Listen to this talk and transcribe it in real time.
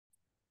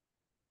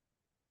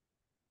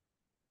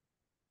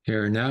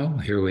Here now,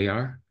 here we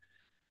are,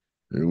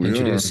 Here we are.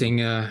 introducing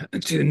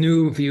to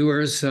new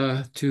viewers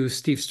to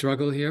Steve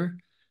Struggle here,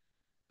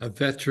 a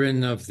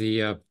veteran of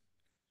the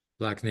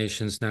Black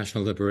Nations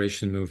National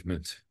Liberation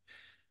Movement,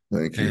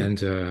 Thank you.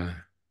 and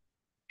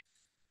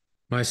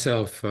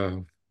myself,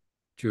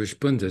 Jewish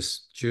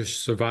Bundist, Jewish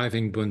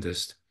surviving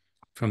Bundist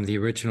from the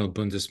original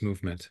Bundist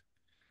movement.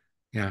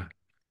 Yeah.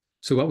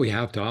 So what we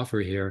have to offer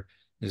here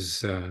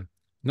is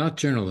not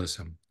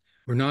journalism.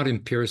 We're not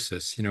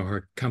empiricists,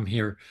 who come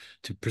here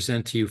to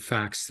present to you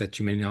facts that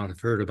you may not have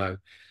heard about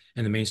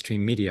in the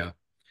mainstream media.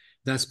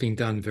 That's being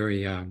done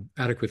very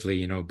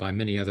adequately, by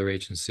many other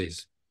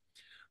agencies.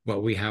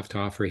 What we have to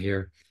offer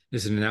here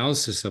is an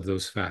analysis of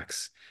those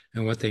facts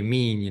and what they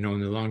mean, in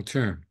the long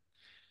term.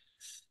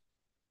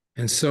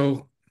 And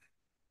so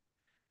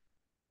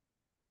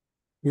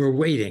we're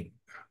waiting.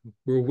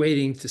 We're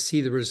waiting to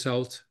see the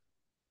result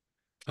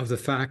of the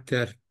fact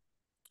that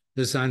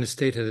the Zionist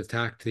state had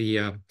attacked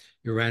the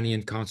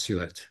Iranian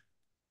consulate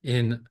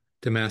in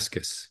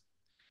Damascus.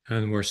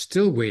 And we're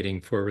still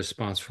waiting for a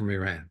response from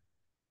Iran.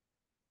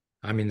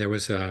 I mean, there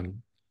was a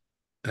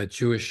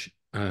Jewish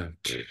a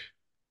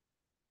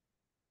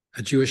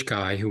Jewish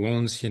guy who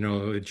owns,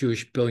 a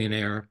Jewish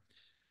billionaire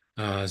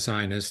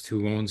Zionist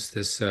who owns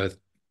this uh,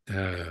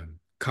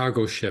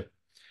 cargo ship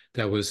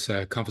that was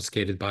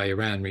confiscated by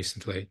Iran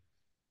recently.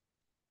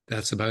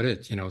 That's about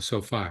it,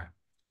 so far.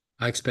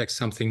 I expect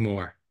something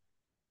more.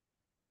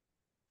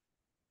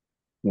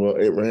 Well,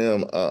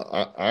 Abraham,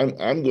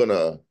 I'm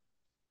gonna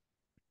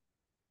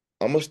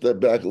step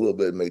back a little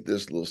bit and make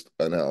this little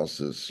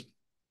analysis.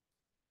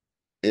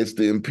 It's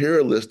the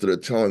imperialists that are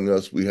telling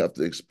us we have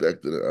to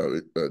expect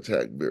an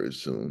attack very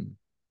soon.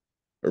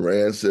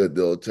 Iran said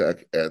they'll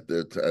attack at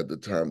the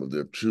time of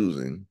their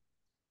choosing,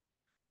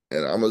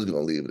 and I'm just gonna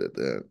leave it at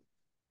that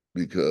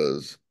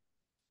because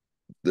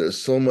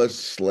there's so much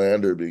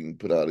slander being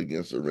put out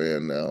against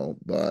Iran now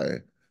by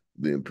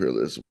the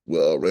imperialists.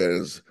 Well,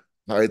 Iran is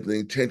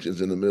heightening tensions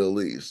in the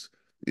Middle East.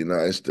 The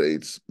United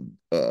States,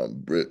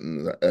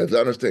 Britain, as I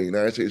understand, the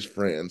United States,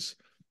 France,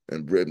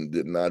 and Britain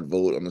did not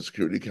vote on the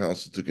Security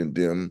Council to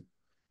condemn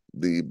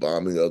the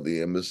bombing of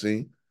the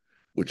embassy,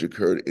 which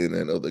occurred in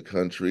another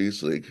country.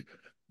 So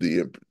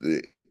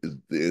the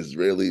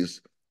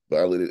Israelis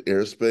violated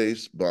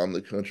airspace, bombed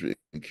the country,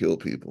 and killed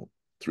people.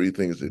 Three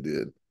things they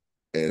did.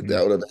 And if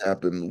that Mm, would have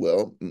happened,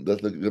 well,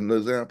 let's look at an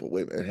example.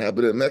 Wait a minute, it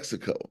happened in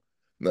Mexico.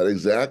 Not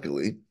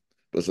exactly,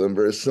 but something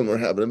very similar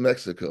happened in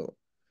Mexico.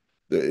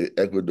 The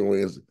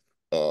Ecuadorians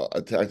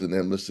attacked an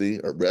embassy,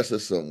 arrested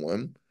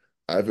someone.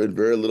 I've heard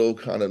very little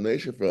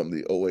condemnation from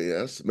the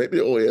OAS. Maybe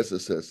the OAS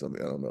has said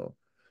something, I don't know,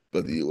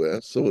 but the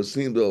US. So it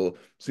seemed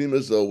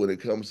as though when it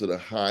comes to the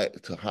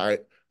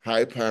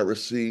high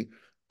piracy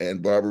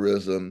and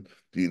barbarism,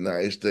 the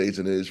United States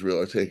and Israel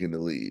are taking the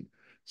lead.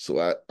 So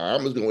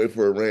I'm just gonna wait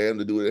for Iran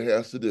to do what it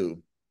has to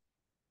do.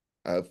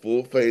 I have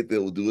full faith they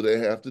will do what they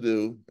have to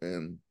do,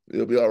 and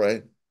it'll be all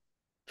right. mm,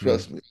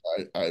 Trust me.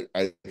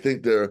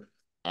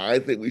 I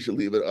think we should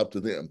leave it up to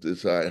them to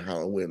decide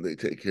how and when they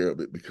take care of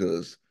it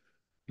because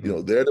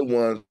mm. they're the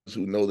ones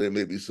who know there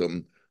may be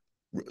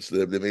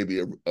there may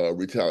be a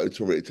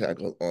retaliatory attack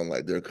on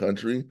like their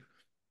country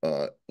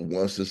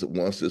once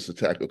this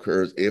attack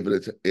occurs, if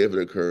it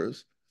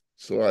occurs.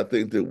 So I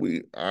think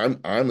that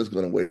I'm just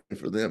going to wait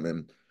for them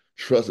and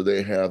trust that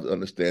they have the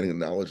understanding and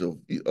knowledge of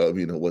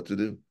what to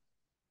do.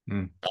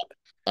 Mm.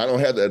 I don't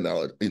have that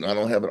knowledge. I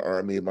don't have an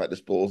army at my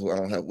disposal. I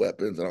don't have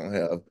weapons. I don't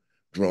have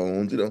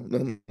drones.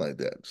 Nothing like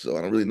that. So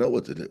I don't really know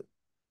what to do.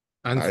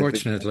 I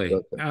think,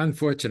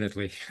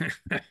 Unfortunately.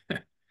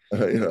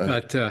 you know,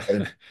 But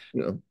I,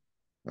 you know,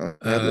 I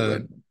have to uh,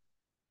 think.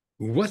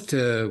 what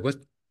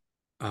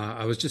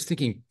I was just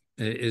thinking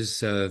is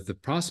the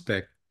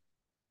prospect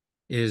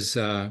is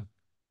uh,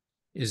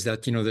 is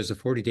that there's a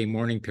 40-day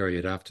mourning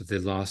period after the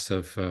loss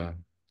of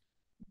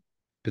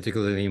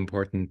particularly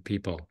important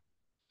people.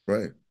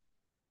 Right.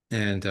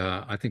 And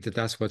I think that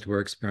that's what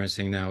we're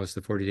experiencing now is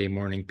the 40-day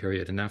mourning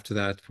period. And after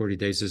that 40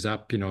 days is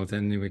up,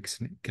 then we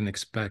can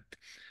expect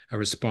a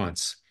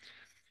response.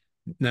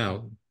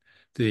 Now,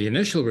 the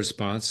initial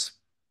response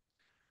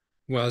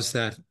was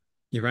that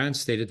Iran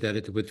stated that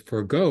it would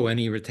forego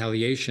any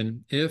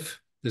retaliation if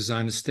the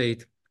Zionist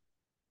state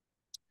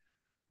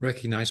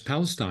recognized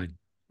Palestine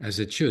as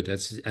it should,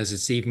 as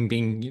it's even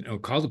being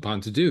called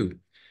upon to do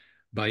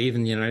by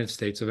even the United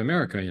States of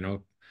America,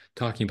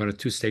 talking about a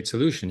two-state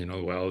solution.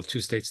 Well, two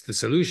states, the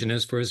solution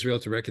is for Israel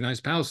to recognize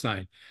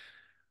Palestine,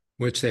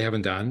 which they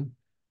haven't done,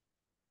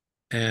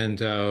 and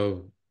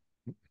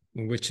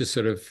which is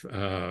sort of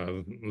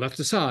left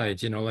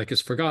aside, like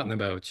it's forgotten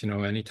about.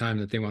 Anytime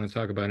that they want to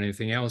talk about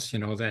anything else,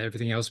 that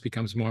everything else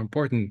becomes more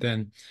important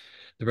than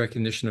the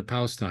recognition of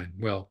Palestine.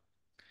 Well,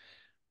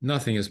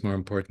 nothing is more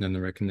important than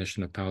the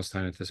recognition of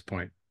Palestine at this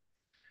point.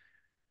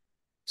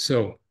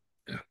 So,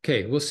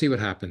 okay, we'll see what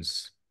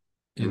happens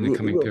We in the will. We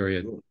coming will.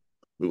 period.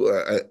 We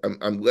will.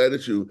 I'm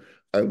glad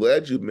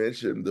you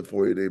mentioned the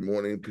 40-day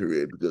mourning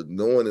period because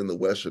no one in the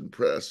Western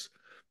press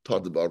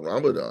talked about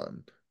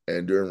Ramadan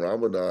And during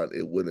Ramadan,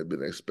 it wouldn't have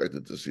been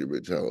expected to see a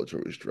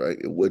retaliatory strike.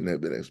 It wouldn't have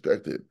been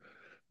expected.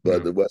 But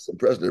No. the Western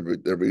press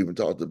never even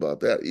talked about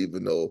that,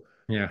 even though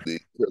Yeah. the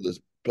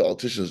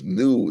politicians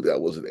knew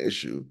that was an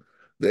issue.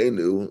 They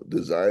knew,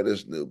 the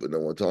Zionists knew, but no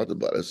one talked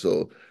about it.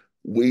 So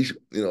we,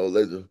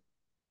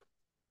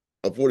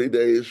 40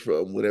 days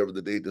from whenever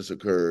the date this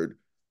occurred,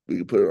 we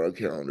can put it on our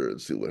calendar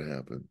and see what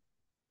happened,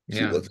 see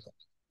Yeah. what's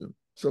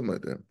something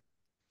like that.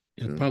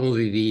 And Yeah.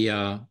 probably the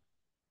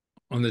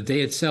on the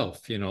day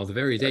itself, the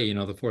very day,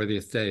 the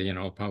 40th day,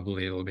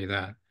 probably it'll be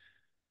that.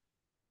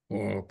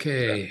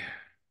 Okay.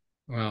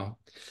 Well,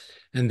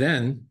 and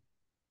then,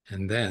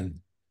 and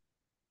then,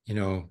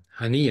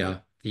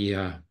 Hania,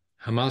 the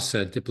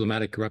Hamas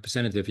diplomatic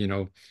representative,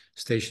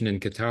 stationed in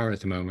Qatar at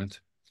the moment,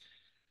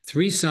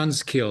 3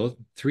 sons killed,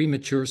 3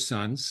 mature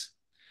sons,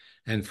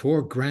 and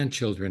 4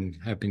 grandchildren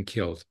have been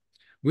killed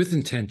with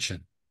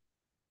intention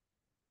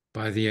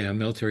by the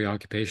military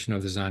occupation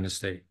of the Zionist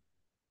state.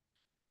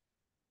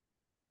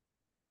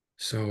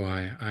 So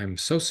I'm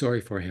so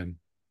sorry for him.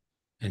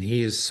 And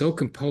he is so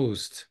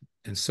composed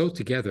and so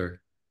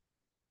together.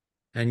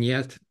 And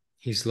yet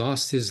he's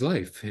lost his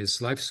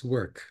life's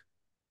work,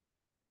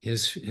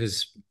 his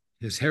his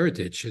his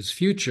heritage, his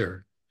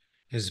future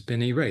has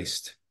been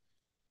erased,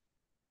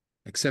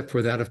 except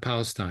for that of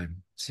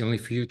Palestine. It's the only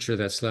future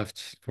that's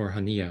left for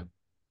Hania,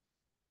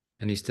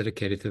 and he's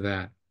dedicated to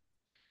that.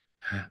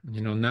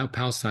 Now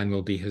Palestine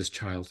will be his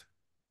child.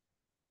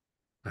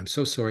 I'm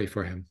so sorry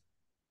for him.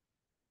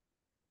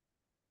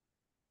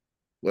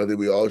 Well, I think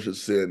we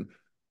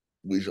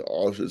should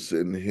all should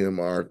send him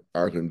our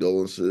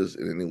condolences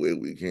in any way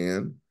we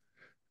can.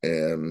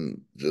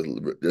 And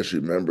just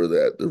remember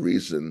that the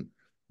reason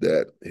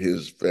that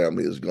his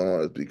family is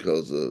gone is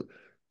because of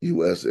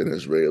U.S. and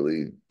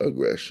Israeli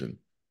aggression.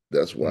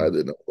 That's why Mm,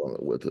 they're no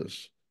longer with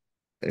us.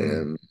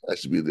 mm, And that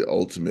should be the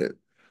ultimate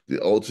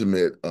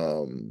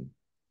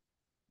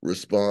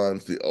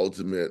response, the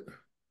ultimate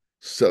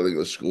selling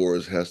of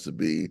scores has to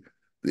be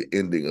the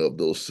ending of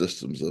those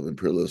systems of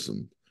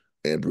imperialism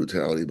and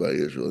brutality by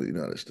Israel and the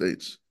United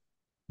States.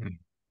 mm.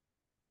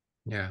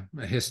 Yeah,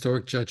 a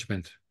historic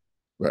judgment.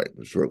 Right,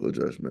 historical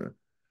judgment.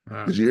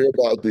 Uh, Did you hear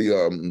about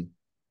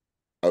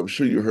I'm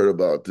sure you heard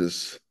about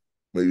this,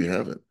 maybe you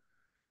haven't,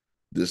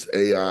 this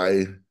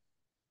AI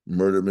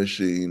murder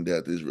machine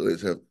that the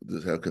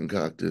Israelis have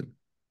concocted.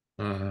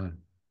 uh,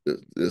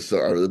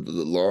 I read the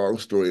long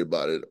story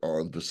about it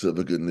on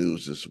Pacifica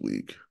News this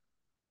week,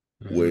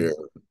 uh-huh. where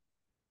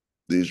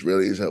the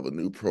Israelis have a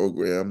new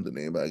program, the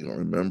name I can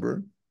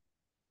remember,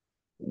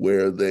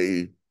 where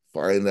they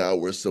find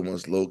out where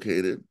someone's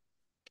located.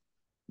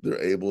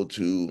 They're able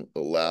to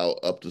allow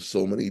up to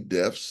so many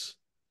deaths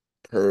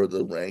per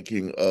the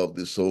ranking of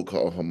the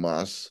so-called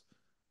Hamas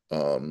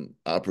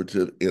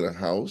operative in a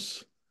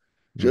house.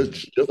 Mm,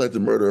 Just like the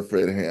murder of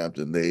Fred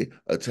Hampton, they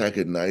attack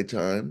at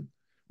nighttime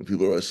when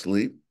people are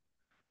asleep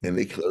and mm,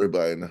 they kill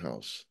everybody in the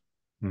house.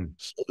 mm,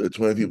 So there are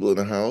 20 people in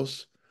the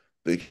house,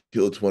 they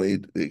kill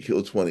 20,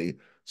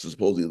 so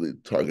supposedly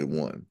target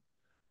one.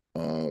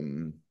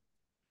 Um,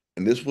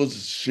 and this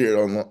was shared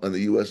on the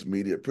US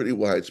media pretty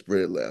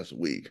widespread last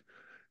week.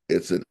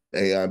 It's an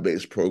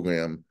AI-based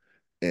program,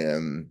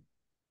 and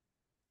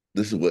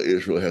this is what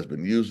Israel has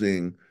been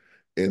using.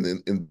 And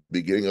in the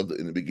beginning of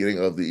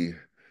the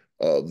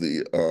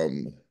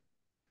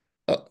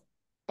uh,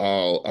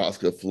 Al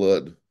Oscar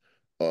flood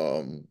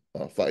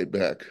fight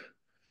back,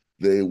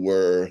 they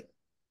were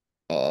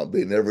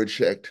they never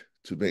checked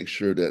to make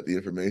sure that the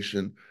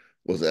information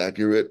was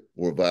accurate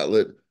or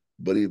valid.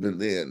 But even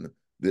then,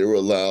 they were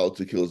allowed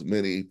to kill as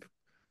many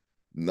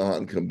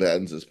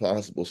non-combatants as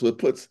possible. So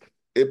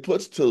it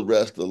puts to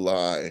rest the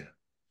lie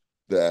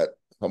that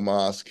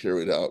Hamas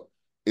carried out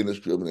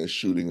indiscriminate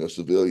shooting of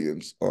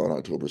civilians on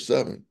October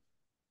 7th,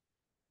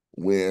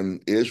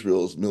 when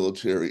Israel's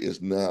military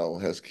is now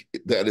has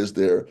that is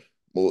their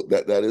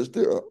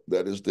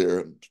that is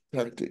their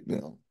tactic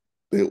now.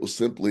 They will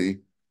simply,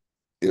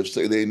 if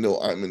say they know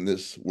I'm in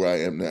this where I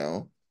am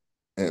now,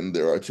 and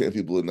there are 10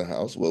 people in the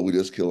house, well, we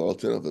just kill all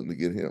 10 of them to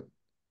get him.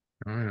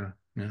 oh yeah,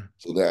 yeah.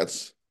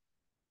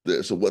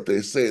 So so what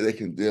they say they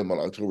condemn on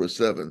October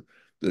 7th,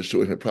 they're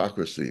showing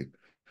hypocrisy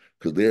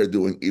because they're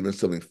doing even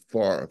something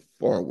far,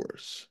 far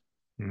worse.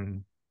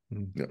 Mm,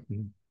 mm, Yeah.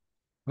 mm.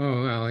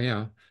 Oh well,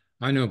 yeah.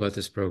 I know about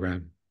this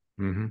program.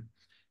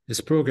 This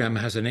program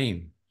has a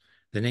name.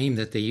 The name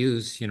that they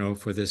use,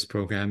 for this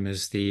program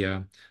is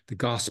the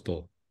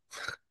gospel.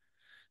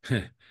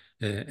 An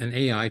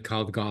AI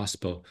called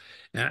gospel.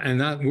 And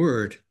that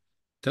word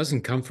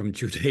doesn't come from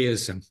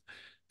Judaism.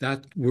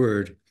 That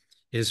word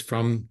is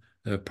from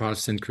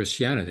Protestant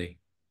Christianity.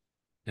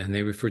 And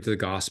they refer to the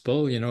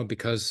gospel,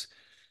 because,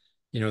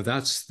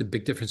 that's the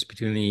big difference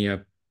between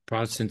the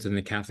Protestant and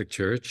the Catholic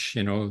Church,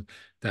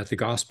 that the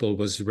gospel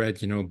was read,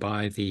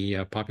 by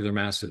the popular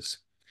masses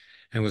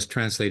and was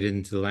translated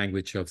into the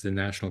language of the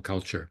national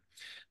culture.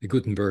 The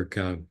Gutenberg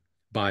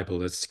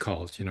Bible, it's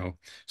called,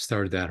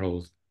 started that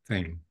whole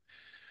thing.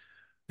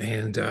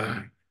 And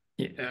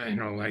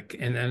like,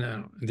 and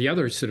then the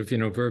other sort of,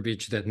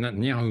 verbiage that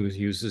Netanyahu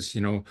uses,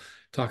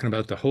 talking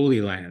about the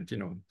Holy Land,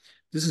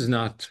 this is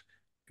not,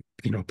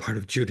 part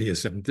of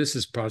Judaism. This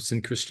is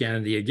Protestant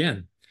Christianity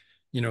again.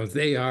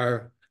 They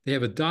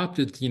have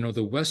adopted,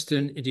 the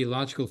Western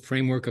ideological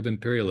framework of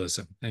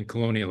imperialism and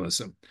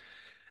colonialism.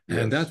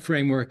 And that Yes.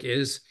 framework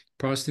is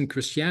Protestant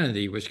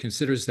Christianity, which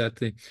considers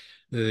that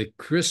the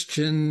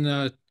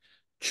Christian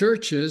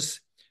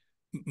churches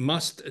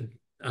must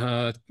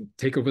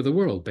take over the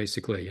world,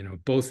 basically,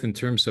 both in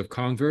terms of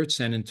converts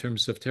and in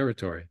terms of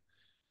territory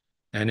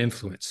and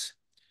influence.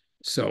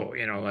 So,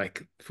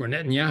 like for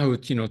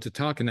Netanyahu, to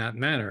talk in that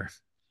manner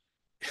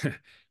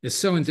is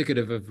so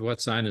indicative of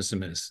what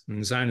Zionism is.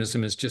 And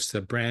Zionism is just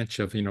a branch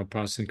of,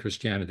 Protestant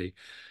Christianity.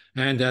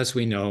 And as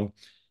we know,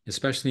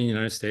 especially in the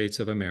United States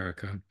of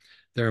America,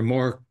 there are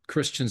more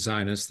Christian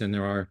Zionists than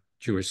there are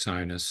Jewish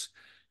Zionists.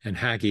 And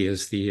Hagee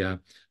is the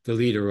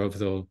leader of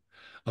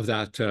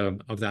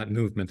that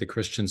movement, the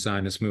Christian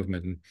Zionist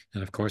movement.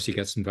 And of course, he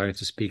gets invited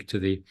to speak to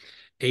the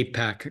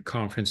AIPAC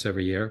conference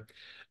every year.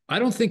 I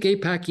don't think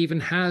AIPAC even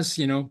has,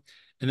 an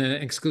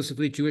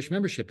exclusively Jewish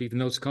membership, even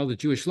though it's called the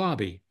Jewish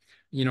Lobby.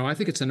 I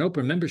think it's an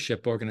open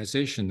membership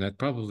organization that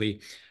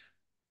probably,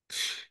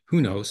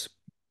 who knows,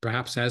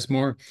 perhaps has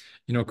more,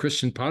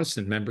 Christian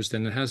Protestant members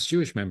than it has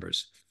Jewish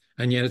members.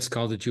 And yet it's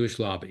called the Jewish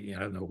Lobby. I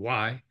don't know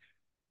why.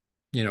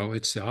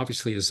 It's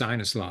obviously a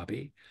Zionist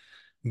lobby.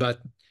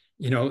 But,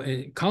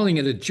 calling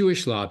it a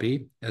Jewish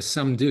lobby, as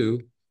some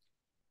do,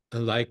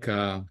 like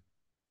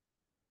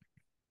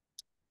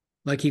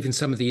like even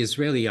some of the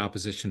Israeli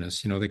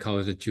oppositionists, they call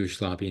it a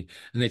Jewish lobby,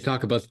 and they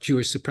talk about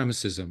Jewish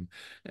supremacism,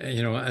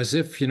 as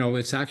if,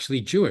 it's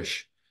actually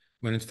Jewish,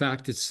 when in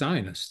fact it's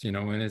Zionist,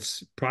 and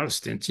it's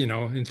Protestant,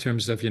 in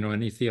terms of,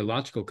 any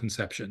theological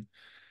conception.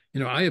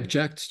 I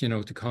object,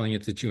 to calling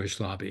it the Jewish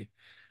lobby.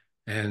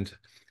 And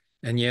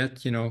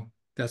yet,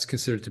 that's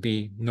considered to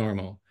be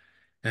normal.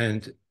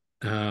 And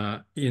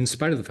in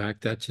spite of the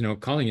fact that,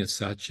 calling it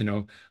such,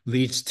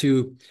 leads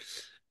to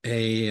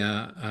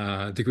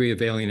a degree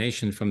of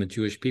alienation from the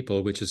Jewish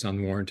people, which is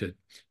unwarranted,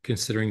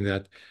 considering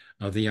that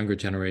the younger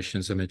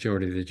generations, a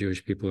majority of the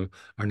Jewish people,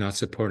 are not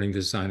supporting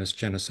the Zionist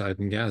genocide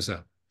in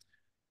Gaza.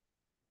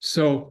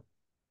 So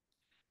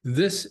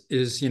this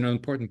is, an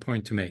important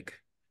point to make.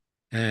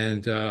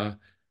 And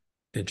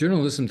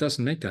journalism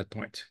doesn't make that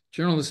point.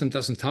 Journalism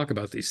doesn't talk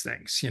about these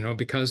things,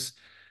 because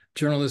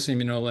journalism,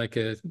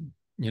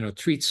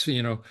 treats,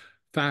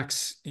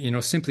 facts,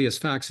 simply as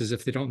facts, as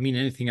if they don't mean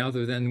anything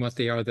other than what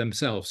they are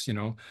themselves,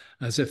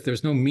 as if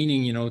there's no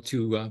meaning,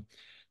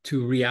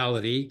 to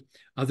reality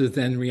other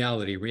than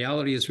reality.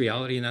 Reality is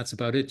reality, and that's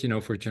about it,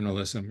 for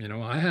journalism.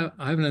 I have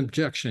an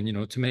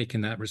objection, to make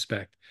in that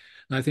respect.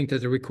 And I think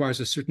that it requires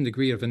a certain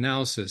degree of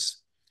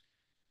analysis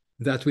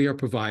that we are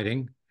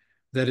providing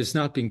that is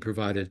not being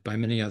provided by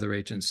many other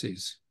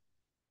agencies.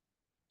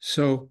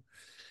 So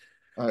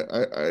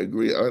I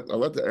agree. I'd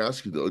like to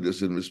ask you though,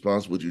 just in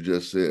response to what you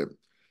just said,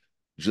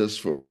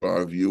 just for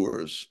our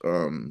viewers,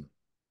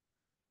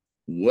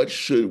 what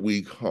should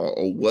we call,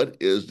 or what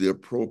is the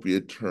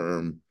appropriate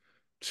term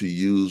to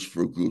use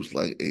for groups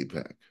like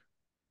AIPAC?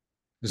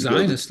 Because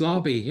Zionist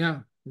lobby,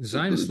 yeah,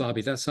 Zionist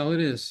lobby, that's all it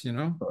is,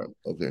 right,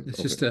 okay, It's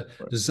okay, just a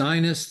right,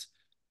 Zionist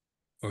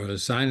or a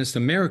Zionist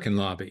American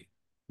lobby.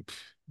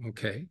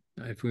 Okay,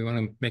 if we want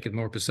to make it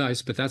more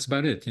precise, but that's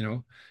about it,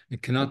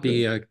 It cannot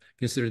okay. be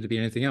considered to be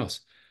anything else.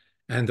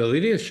 And the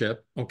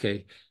leadership,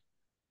 okay,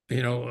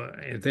 they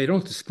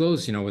don't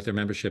disclose, what their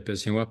membership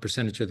is, what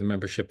percentage of the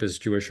membership is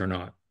Jewish or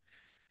not.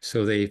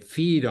 So they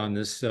feed on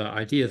this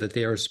idea that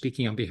they are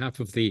speaking on behalf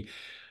of the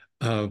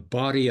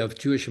body of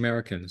Jewish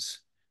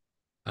Americans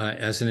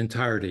as an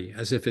entirety,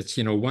 as if it's,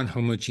 one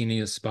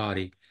homogeneous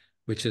body,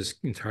 which is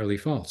entirely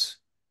false.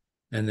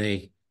 And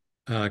they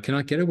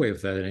cannot get away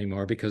with that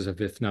anymore because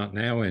of If Not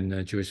Now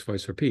and Jewish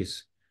Voice for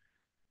Peace.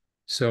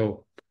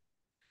 So,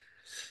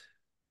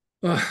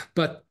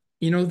 but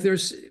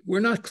we're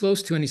not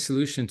close to any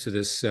solution to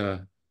this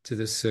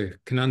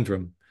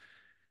conundrum.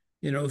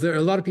 There are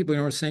a lot of people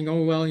who are saying,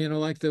 oh, well,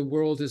 like the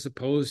world is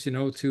opposed,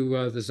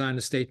 to the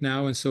Zionist state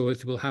now, and so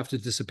it will have to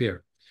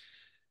disappear.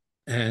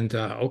 And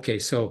okay,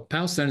 so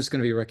Palestine is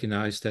going to be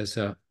recognized as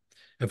a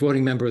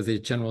voting member of the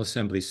General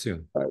Assembly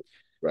soon. Right,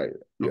 right,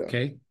 yeah.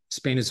 Okay,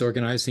 Spain is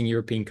organizing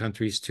European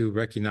countries to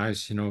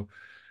recognize,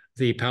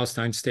 the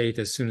Palestine state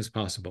as soon as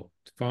possible.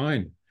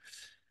 Fine,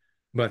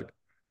 but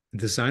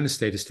the Zionist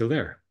state is still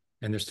there,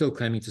 and they're still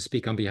claiming to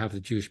speak on behalf of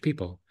the Jewish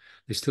people.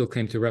 They still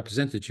claim to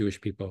represent the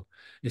Jewish people.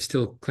 They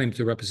still claim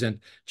to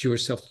represent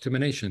Jewish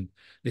self-determination.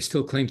 They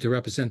still claim to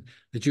represent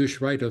the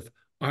Jewish right of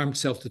armed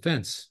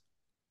self-defense.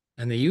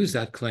 And they use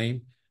that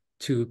claim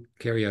to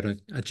carry out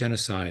a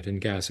genocide in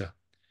Gaza.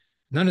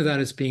 None of that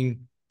is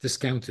being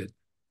discounted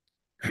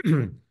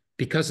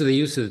because of the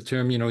use of the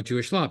term,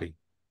 Jewish lobby.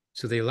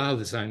 So they allow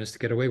the Zionists to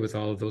get away with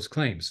all of those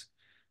claims.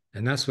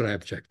 And that's what I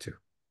object to.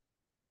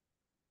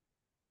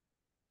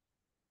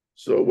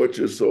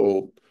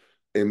 So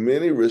in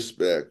many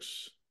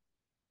respects,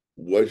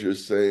 what you're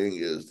saying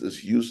is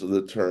this use of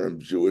the term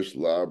Jewish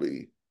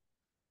lobby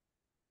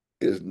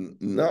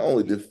not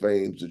only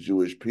defames the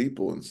Jewish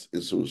people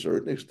to a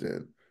certain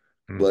extent,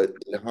 Mm. but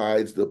it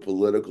hides the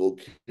political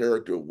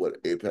character of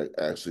what AIPAC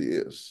actually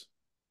is.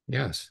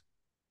 Yes,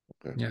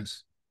 Okay.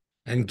 yes,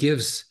 and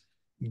gives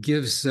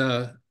gives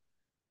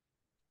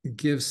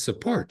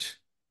support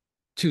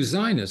to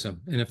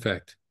Zionism in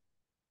effect.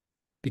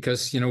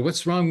 Because,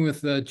 what's wrong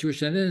with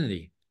Jewish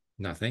identity?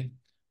 Nothing.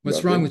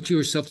 What's wrong Nothing. with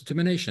Jewish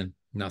self-determination?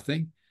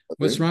 Nothing.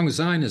 What's Nothing. wrong with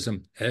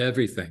Zionism?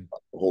 Everything.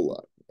 A whole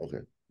lot. Okay.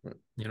 Right.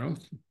 You know,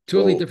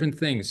 totally So, different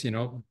things,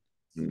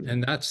 hmm,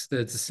 and that's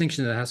the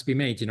distinction that has to be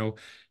made,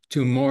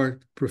 to a more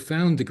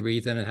profound degree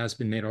than it has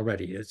been made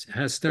already. It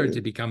has started to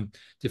okay. become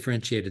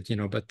differentiated,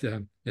 but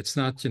it's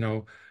not,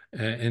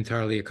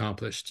 entirely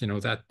accomplished,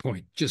 that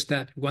point, just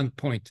that one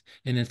point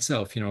in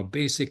itself,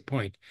 basic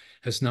point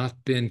has not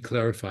been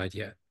clarified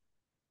yet.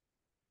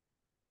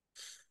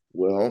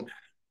 Well,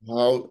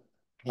 how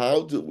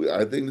how do we?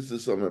 I think this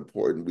is something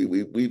important.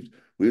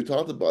 We've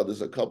talked about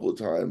this a couple of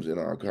times in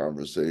our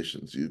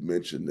conversations. You've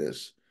mentioned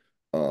this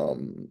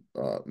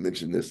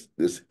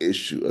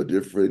issue of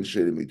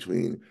differentiating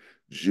between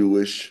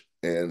Jewish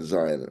and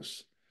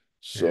Zionist.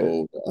 Yeah.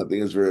 So I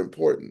think it's very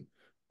important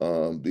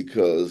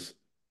because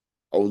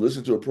I was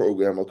listening to a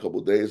program a couple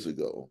of days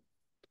ago,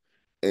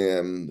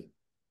 and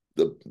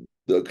the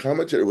the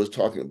commentator was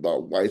talking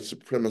about white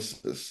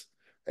supremacists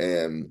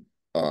and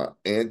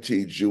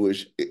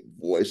anti-Jewish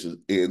voices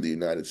in the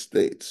United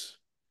States,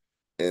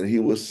 and he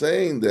was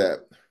saying that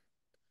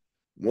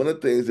one of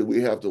the things that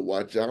we have to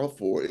watch out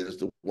for is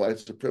the white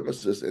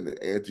supremacists and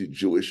the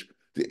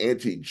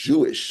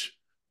anti-Jewish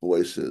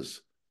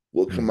voices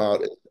will come Mm,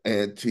 out as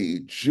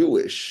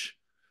anti-Jewish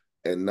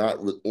and not,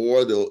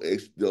 or they'll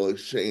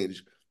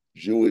exchange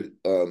Jewish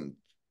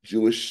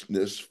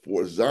Jewishness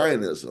for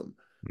Zionism.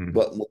 mm,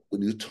 But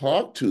when you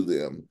talk to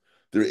them,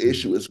 their mm,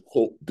 issue is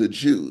quote the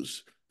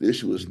Jews. The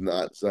issue is mm,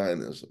 not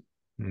Zionism.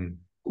 mm,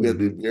 We have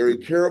to mhm, be very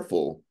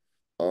careful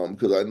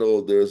because I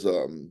know there's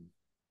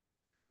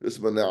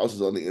some analysis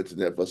on the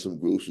internet by some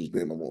groups whose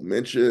name I won't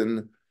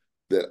mention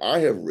that I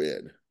have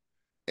read,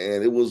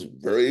 and it was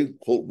very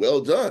quote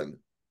well done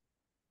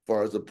as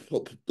far as the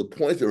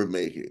points they were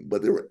making,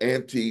 but they were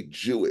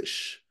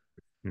anti-Jewish.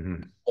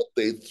 mhm,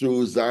 They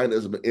threw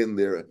Zionism in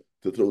there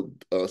to throw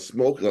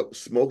smoke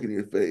in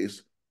your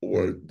face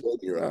or mm,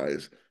 dirt in your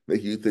eyes,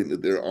 make you think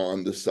that they're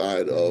on the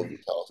side of the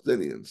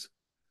Palestinians,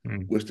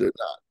 mm, which they're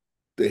not.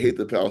 They hate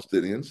the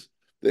Palestinians.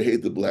 They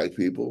hate the black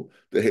people.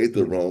 They hate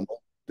the mm, Roma.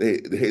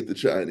 They hate the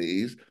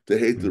Chinese. They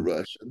hate the mm,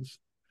 Russians.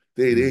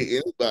 They mm,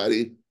 hate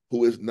anybody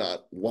who is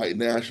not white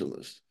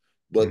nationalists.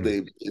 But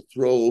mm.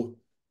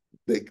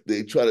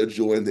 they try to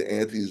join the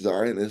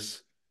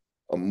anti-Zionist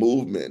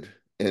movement,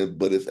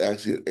 but it's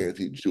actually an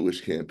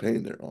anti-Jewish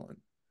campaign they're on,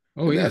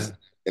 Oh and that's yeah.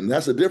 and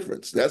that's a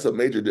difference. That's a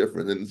major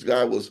difference. And this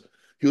guy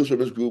he was from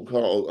this group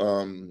called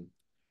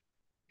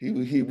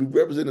he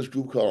represented this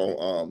group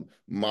called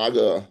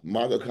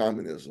MAGA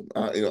communism.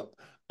 I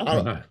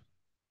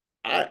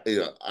I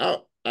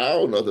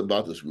don't know nothing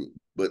about this group,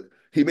 but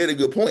he made a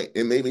good point.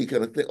 It made me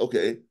kind of think,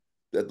 okay,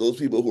 that those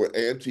people who are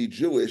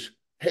anti-Jewish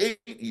hate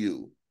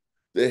you.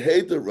 They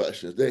hate the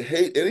Russians. They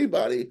hate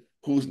anybody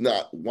who's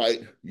not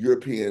white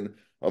European,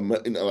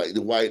 like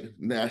the white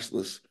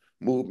nationalist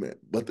movement.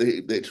 But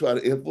they try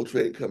to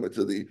infiltrate, coming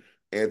to the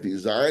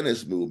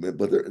anti-Zionist movement,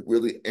 but they're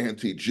really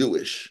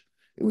anti-Jewish,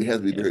 and we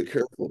have to be Yeah. very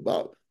careful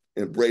about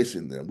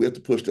embracing them. We have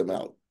to push them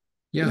out,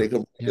 and Yeah.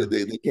 Yeah.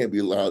 they can't be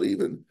allowed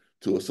even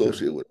to Yeah.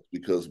 associate with us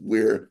because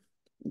we're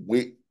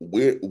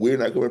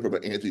not coming from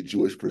an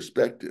anti-Jewish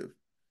perspective.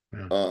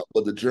 Yeah.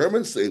 But the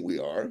Germans say we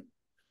are,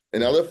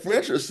 and now the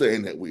French are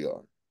saying that we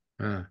are.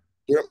 Yeah.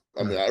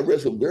 I mean, Yeah. I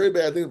read some very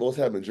bad things about what's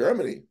happening in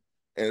Germany,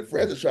 and Yeah.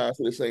 France is trying to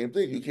say the same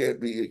thing. You can't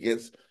be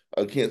against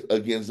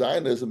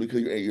Zionism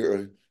because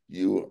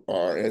you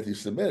are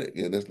anti-Semitic,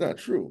 and that's not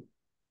true.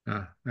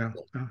 Yeah. Yeah.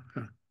 Yeah.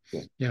 Yeah.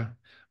 Yeah. Yeah.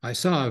 I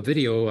saw a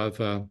video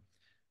of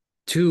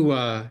two,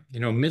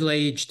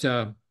 middle-aged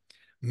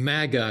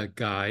MAGA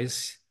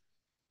guys,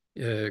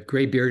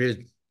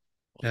 gray-bearded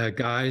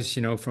guys,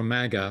 from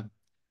MAGA,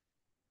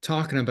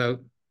 talking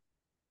about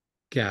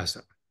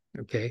Gaza.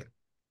 Okay.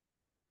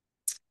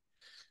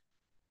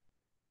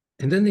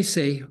 And then they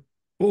say,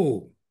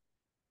 oh,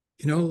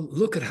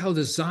 look at how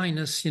the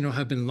Zionists,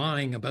 have been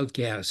lying about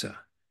Gaza,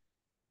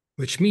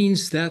 which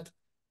means that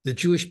the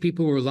Jewish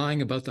people were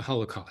lying about the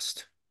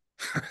Holocaust.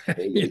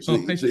 You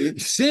see, you see,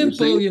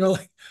 Simple,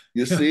 like,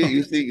 you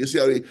see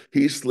how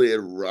he slid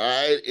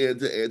right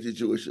into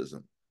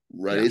anti-Jewishism,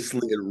 right? yeah, He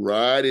slid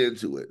right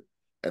into it,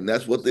 and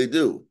that's what they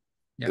do.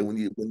 yeah, And when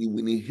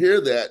you hear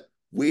that,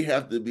 we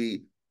have to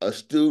be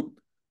astute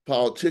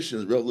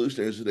politicians,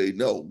 revolutionaries today.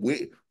 No,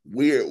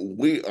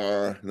 we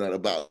are not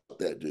about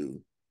that,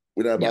 dude.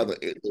 We're not yeah, about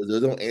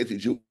there's no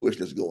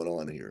anti-Jewishness going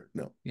on here.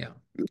 No, yeah.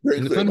 we're very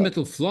And the clear about it.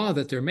 fundamental flaw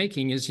that they're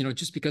making is,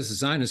 just because the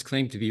Zionists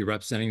claim to be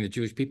representing the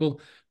Jewish people,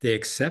 they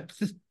accept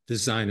the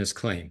Zionist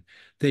claim.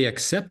 They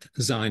accept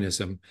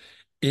Zionism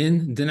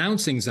in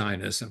denouncing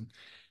Zionism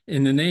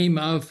in the name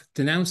of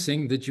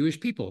denouncing the Jewish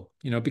people,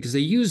 because they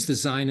use the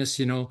Zionist,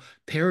 Right.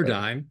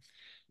 paradigm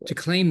to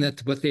claim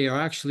that what they are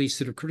actually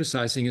sort of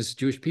criticizing is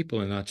Jewish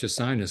people and not just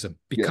Zionism,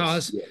 Yes,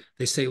 because yeah,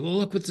 they say, well,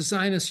 look what the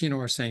Zionists,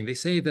 are saying. They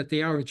say that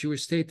they are a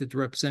Jewish state that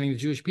they're representing the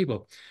Jewish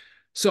people.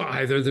 So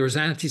either there's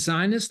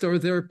anti-Zionist or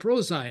they're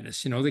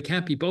pro-Zionist. They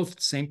can't be both at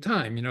the same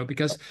time,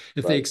 because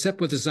if they right.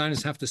 accept what the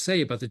Zionists have to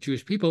say about the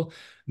Jewish people,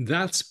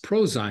 that's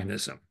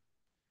pro-Zionism.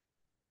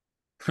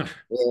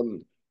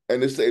 Um,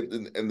 and this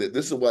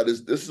is why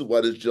this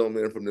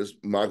gentleman from this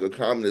MAGA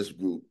communist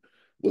group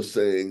was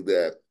saying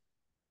that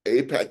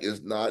APAC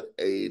is not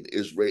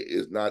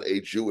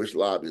a Jewish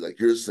lobby like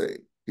you're saying.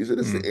 He said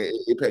Mm.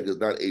 APAC is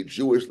not a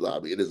Jewish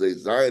lobby; it is a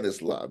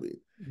Zionist lobby.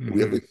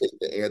 We have to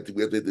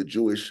Mm-hmm.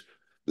 take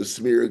the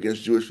smear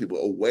against Jewish people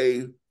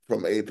away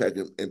from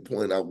APAC and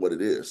point out what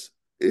it is.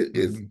 It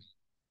is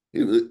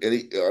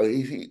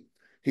Mm-hmm.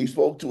 he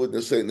spoke to it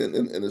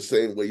in the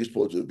same way you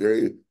spoke to it,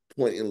 very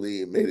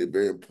poignantly, and made it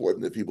very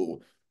important that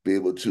people be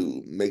able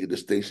to make a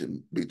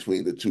distinction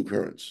between the two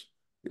currents.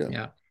 Yeah.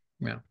 Yeah,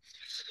 yeah.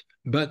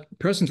 But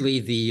presently,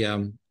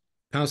 the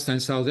Palestine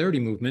Solidarity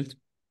Movement,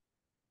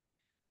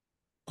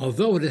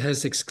 although it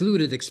has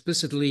excluded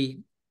explicitly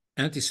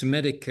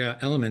anti-Semitic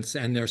elements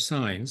and their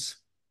signs,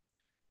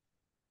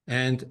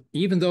 and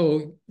even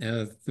though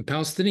the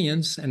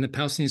Palestinians and the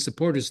Palestinian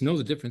supporters know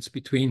the difference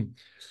between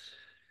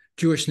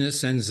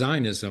Jewishness and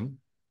Zionism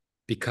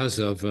because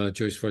of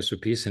Jewish Force for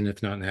Peace, and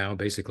if not now,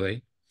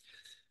 basically,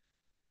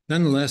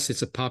 nonetheless,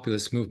 it's a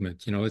populist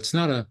movement. It's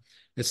not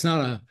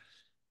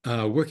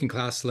a working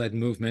class led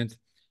movement.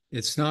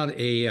 It's not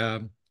a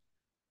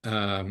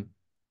um,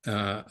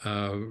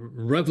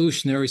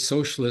 revolutionary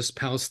socialist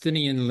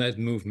Palestinian led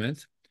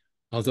movement,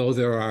 although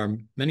there are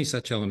many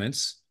such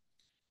elements.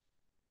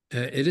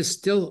 It is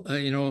still,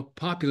 a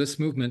populist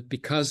movement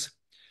because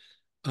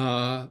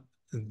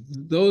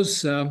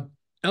those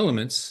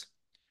elements,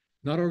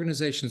 not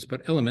organizations,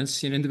 but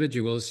elements,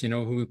 individuals,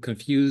 who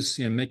confuse,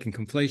 making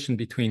conflation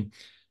between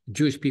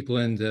Jewish people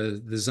and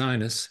the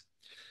Zionists,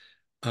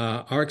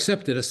 are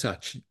accepted as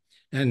such.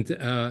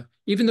 And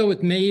even though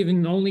it may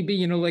even only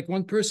be, like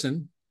one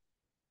person,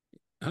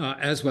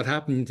 as what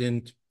happened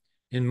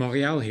in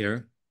Montreal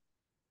here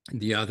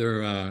the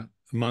other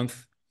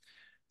month,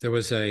 there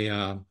was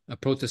a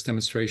protest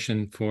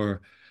demonstration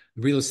for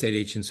real estate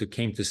agents who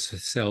came to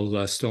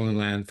sell stolen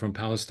land from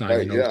Palestine,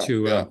 Right. Yeah. Yeah.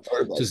 to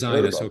Heard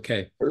Zionists. about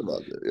Okay, heard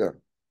about that. Yeah.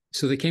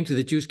 so they came to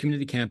the Jewish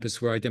community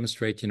campus where I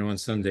demonstrate, on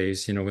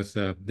Sundays, with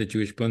the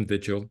Jewish Bund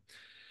Vigil,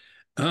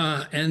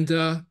 and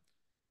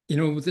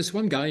this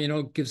one guy,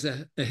 gives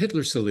a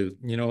Hitler salute,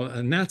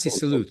 a Nazi Oh no.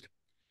 salute,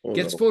 Oh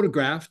gets no.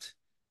 photographed.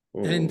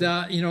 And,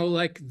 Oh,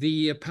 like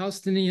the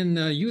Palestinian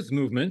youth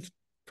movement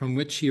from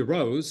which he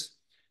arose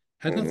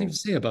had oh nothing no. to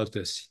say about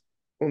this.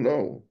 Oh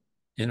no.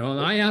 And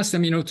I asked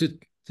them,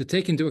 to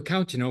take into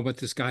account, what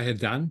this guy had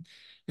done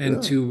and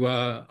Yeah.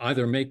 to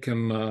either make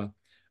him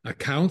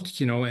account,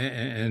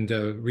 and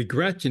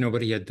regret,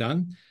 what he had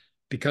done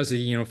because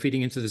of,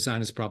 feeding into the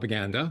Zionist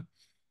propaganda,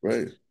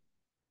 Right.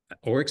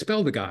 or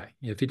expel the guy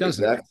if he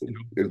doesn't, Exactly.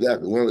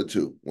 Exactly. One of the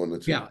two. One of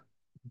the two. Yeah,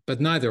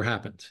 but neither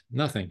happened.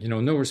 Nothing,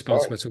 no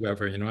response All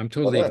whatsoever. I'm right.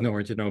 totally All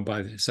right. ignored,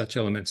 by such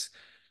elements.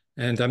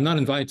 And I'm not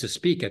invited to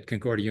speak at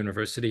Concordia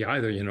University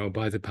either,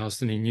 by the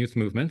Palestinian Youth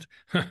Movement,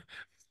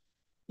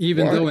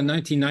 even Why? though in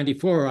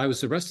 1994 I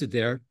was arrested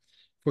there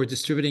for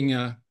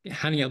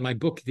handing out my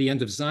book, The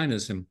End of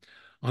Zionism,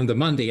 on the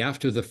Monday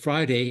after the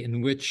Friday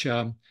in which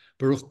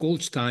Baruch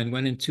Goldstein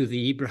went into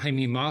the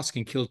Ibrahim Mosque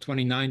and killed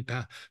 29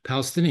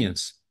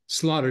 Palestinians,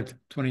 slaughtered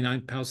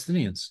 29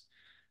 Palestinians.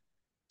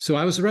 So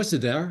I was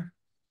arrested there.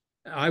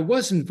 I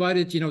was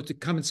invited, to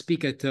come and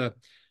speak at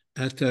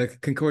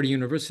Concordia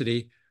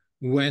University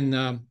when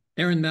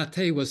Aaron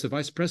Maté was the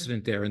vice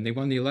president there, and they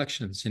won the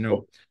elections.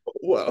 Oh,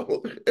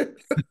 well.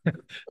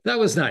 That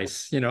was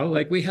nice.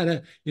 Like we had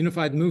a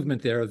unified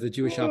movement there of the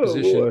Jewish Oh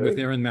opposition with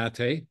boy. Aaron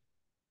Maté,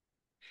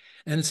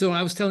 and so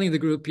I was telling the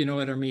group,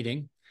 at our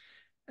meeting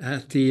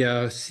at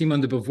the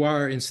Simone de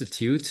Beauvoir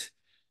Institute,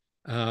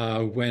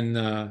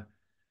 when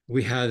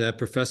we had a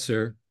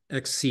professor,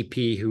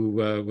 ex-CP, who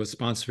was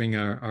sponsoring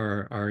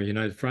our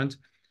United Front.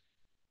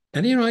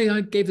 And,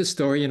 I gave the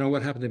story,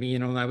 what happened to me,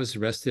 and I was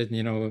arrested,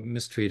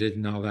 mistreated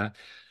and all that.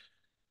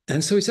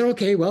 And so he said,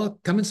 okay, well,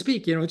 come and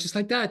speak, just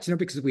like that,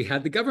 because we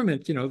had the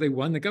government, they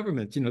won the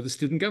government, the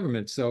student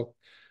government. So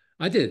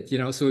I did,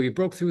 so we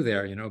broke through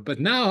there, but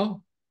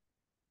now,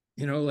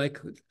 like,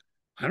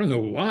 I don't know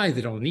why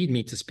they don't need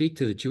me to speak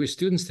to the Jewish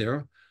students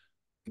there,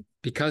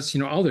 because,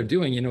 all they're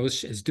doing,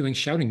 is doing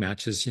shouting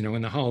matches,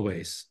 in the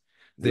hallways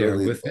No, there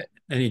they with don't.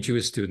 any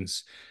Jewish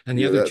students. And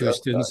the Yeah, other Jewish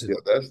students,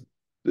 that's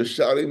the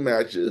shouting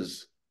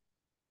matches.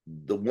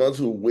 The ones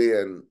who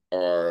win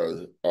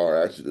are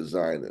actually the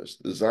Zionists.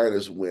 The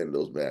Zionists win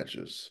those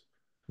matches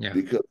yeah,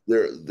 because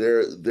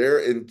their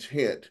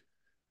intent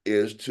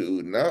is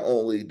to not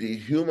only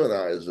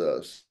dehumanize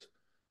us,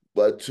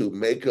 but to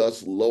make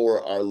us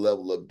lower our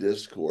level of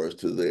discourse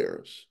to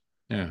theirs.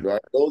 yeah, I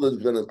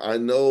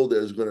know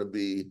there's gonna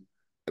be,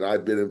 and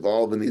I've been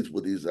involved in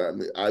I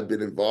mean, I've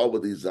been involved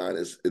with these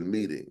Zionists in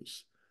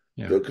meetings.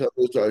 yeah, They'll come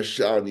and start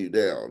shouting you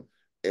down.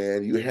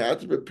 And you have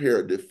to prepare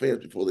a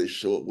defense before they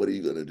show up. What are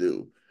you going to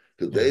do?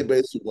 Because they Yeah.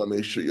 basically want to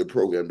make sure your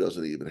program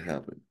doesn't even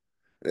happen.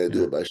 And they do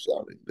Yeah. it by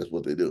shouting. That's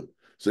what they do.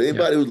 So Yeah.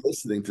 anybody who's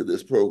listening to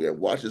this program,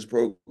 watch this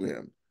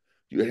program.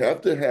 You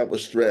have to have a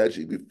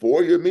strategy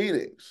before your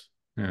meetings.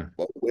 Yeah.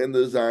 But when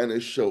the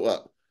Zionists show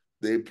up,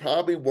 they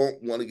probably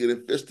won't want to get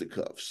in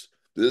fisticuffs.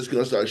 They're just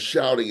going to start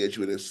shouting at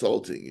you and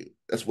insulting you.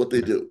 That's what they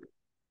Yeah. do. Yeah.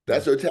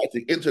 That's their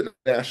tactic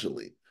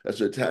internationally. That's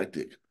their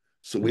tactic.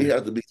 So Yeah. we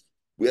have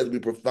to be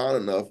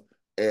profound enough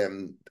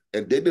and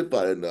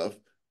dignified enough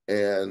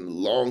and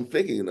long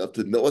thinking enough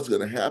to know what's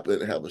going to happen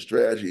and have a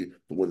strategy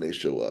for when they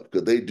show up,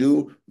 because they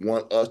do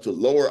want us to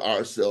lower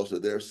ourselves to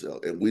their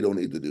self, and we don't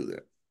need to do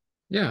that.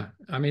 Yeah,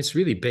 I mean, it's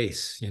really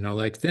base,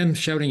 like them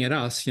shouting at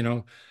us,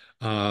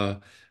 uh,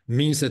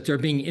 means that they're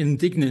being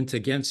indignant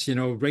against,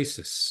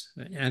 racists,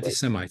 Right,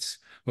 anti-Semites.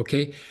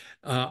 Okay.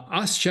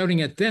 Us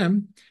shouting at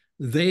them,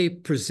 they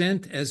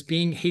present as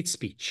being hate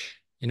speech,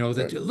 that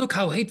right, look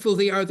how hateful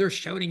they are. They're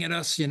shouting at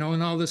us, and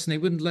all this, and they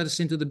wouldn't let us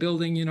into the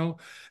building,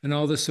 and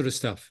all this sort of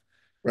stuff.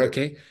 right,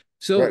 Okay.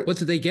 So right. what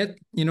did they get,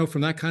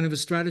 from that kind of a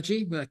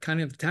strategy, that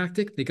kind of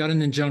tactic? They got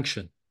an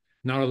injunction,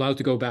 not allowed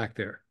to go back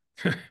there.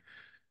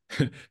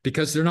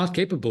 Because they're not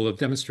capable of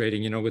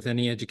demonstrating, with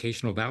any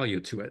educational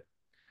value to it.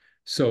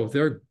 So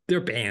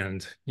they're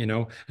banned,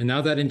 and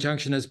now that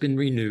injunction has been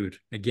renewed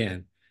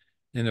again.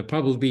 And it'll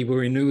probably be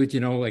renewed,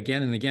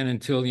 again and again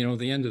until,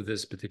 the end of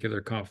this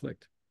particular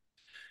conflict.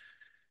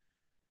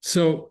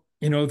 So,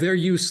 they're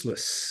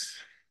useless,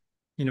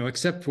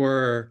 except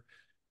for,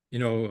 you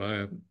know,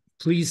 uh,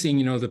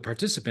 pleasing, the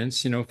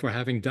participants, for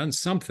having done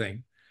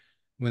something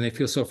when they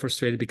feel so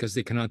frustrated because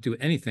they cannot do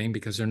anything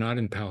because they're not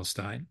in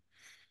Palestine.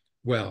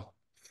 Well,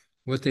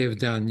 what they have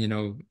done,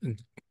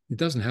 it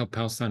doesn't help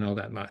Palestine all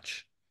that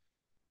much.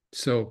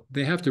 So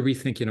they have to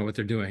rethink, what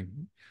they're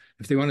doing.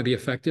 If they want to be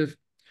effective,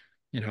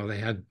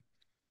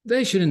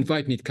 they should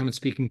invite me to come and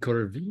speak in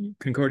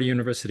Concordia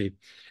University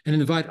and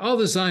invite all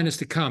the Zionists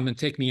to come and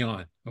take me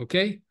on.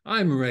 Okay.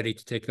 I'm ready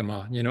to take them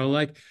on,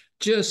 like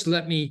just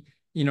let me,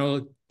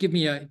 give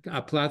me a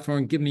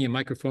platform, give me a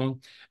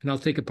microphone, and I'll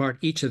take apart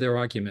each of their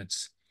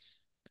arguments.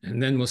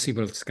 And then we'll see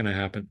what's going to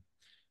happen.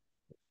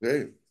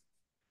 Okay.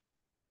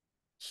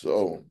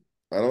 So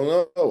I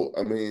don't know.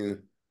 I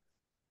mean,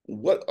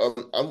 what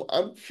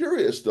I'm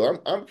curious though.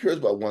 I'm curious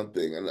about one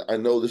thing, and I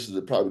know this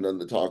is probably nothing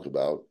to talk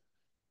about,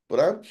 but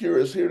I'm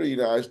curious here in the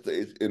United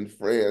States, in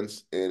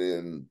France, and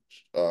in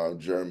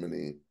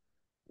Germany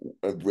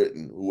and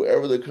Britain,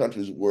 whoever the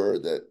countries were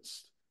that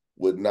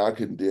would not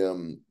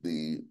condemn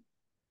the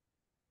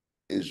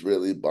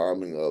Israeli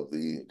bombing of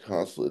the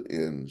consulate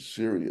in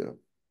Syria.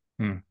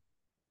 Hmm.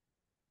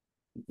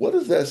 What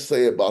does that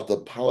say about the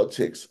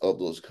politics of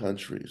those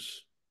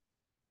countries?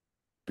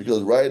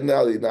 Because right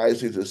now, the United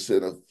States has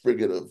sent a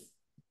frigate of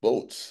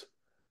boats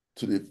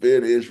to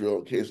defend Israel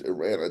in case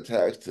Iran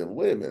attacks them.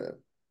 Wait a minute.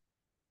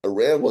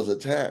 Iran was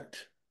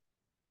attacked.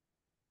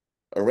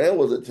 Iran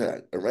was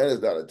attacked. Iran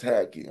is not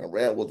attacking.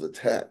 Iran was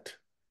attacked.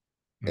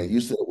 And Hmm.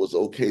 you said it was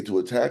okay to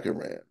attack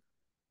Iran.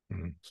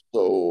 Hmm.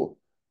 So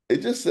it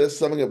just says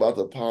something about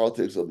the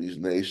politics of these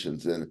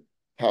nations and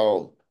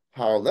how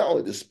not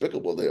only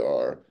despicable they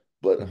are,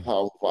 but Hmm.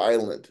 how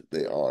violent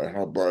they are and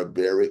how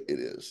barbaric it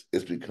is.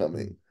 It's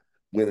becoming.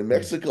 When Hmm.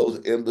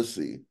 Mexico's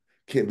embassy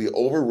can be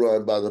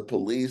overrun by the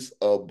police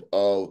of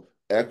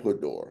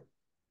Ecuador,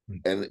 Hmm.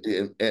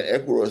 and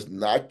Ecuador is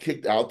not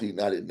kicked out the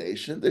United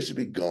Nations, they should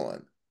be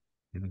gone.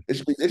 Hmm. They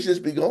should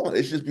just be gone.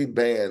 They should just be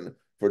banned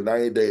for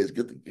 90 days.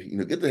 Get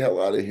the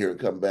hell out of here and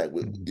Hmm.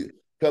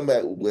 come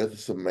back with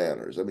some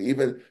manners. I mean,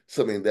 even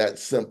something that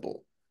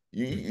simple.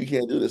 You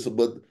can't do this.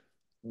 But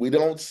we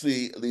don't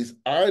see, at least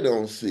I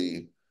don't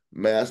see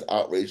mass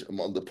outrage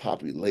among the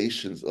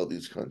populations of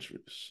these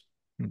countries.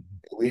 Hmm.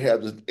 We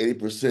have this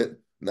 80%,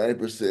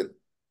 90%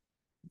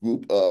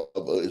 group of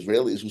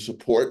Israelis who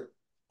support,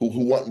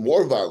 who want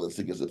more violence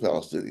against the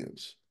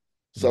Palestinians.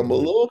 So I'm a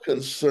Hmm. little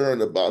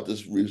concerned about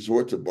this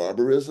resort to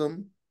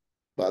barbarism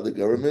by the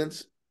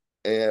governments.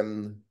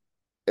 And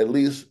at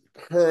least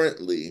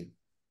currently,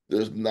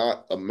 there's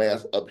not a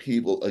mass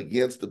upheaval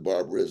against the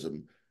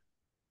barbarism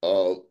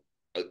of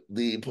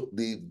the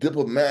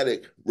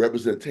diplomatic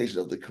representation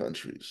of the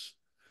countries.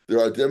 There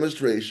are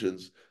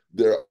demonstrations,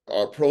 there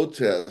are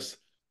protests,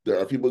 there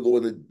are people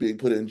being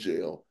put in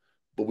jail,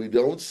 but we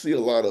don't see a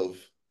lot of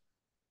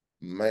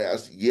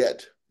mass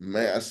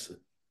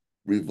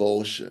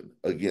revulsion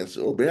against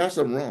it. Or perhaps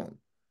I'm wrong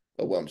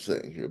of what I'm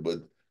saying here, but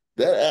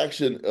that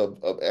action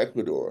of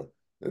Ecuador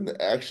and the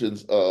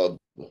actions of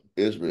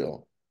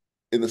Israel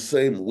in the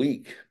same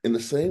week,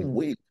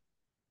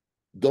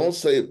 don't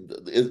say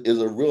is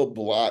a real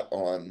blot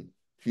on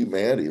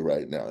humanity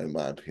right now, in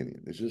my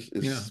opinion. Yeah.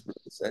 It's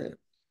really sad. It's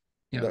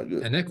Yeah. not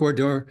good. And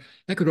Ecuador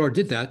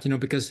did that,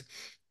 because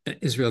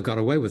Israel got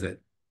away with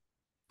it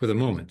for the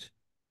moment.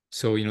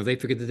 So, they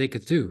figured that they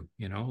could do,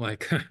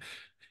 like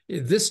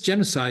this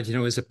genocide,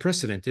 is a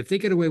precedent. If they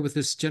get away with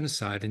this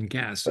genocide in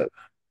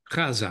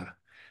Gaza,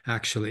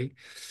 actually,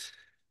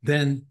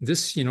 then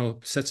this,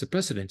 sets a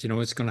precedent.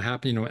 It's going to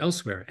happen,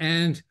 elsewhere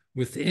and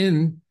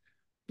within,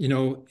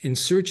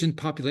 insurgent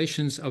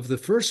populations of the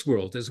first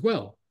world as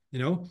well, it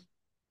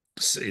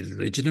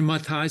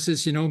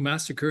legitimizes,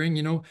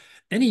 massacring,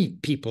 any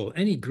people,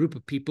 any group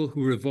of people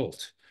who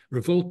revolt.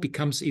 Revolt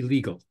becomes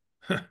illegal,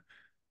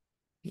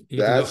 even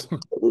That's though,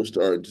 what we're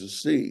starting to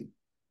see.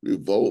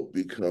 Revolt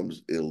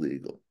becomes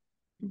illegal.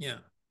 yeah.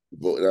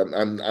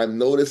 I'm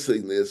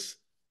noticing this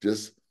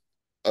just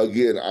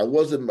again. I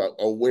wasn't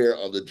aware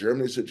of the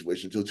Germany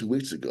situation until 2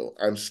 weeks ago.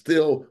 I'm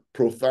still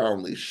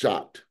profoundly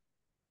shocked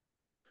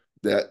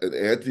that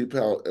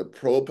a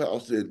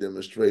pro-Palestinian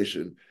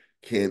demonstration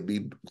can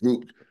be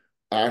grouped.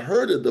 I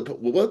heard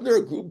wasn't there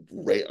a group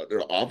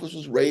their office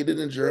was raided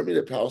in Germany,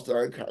 the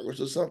Palestine Congress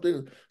or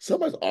something?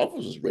 Somebody's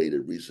office was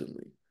raided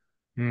recently.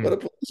 But Mm. the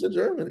police in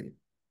Germany,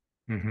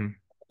 Hmm.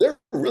 they're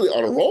really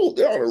on a roll.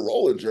 They're on a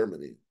roll in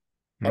Germany.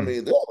 I Mm.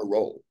 mean, they're on a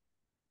roll.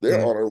 They're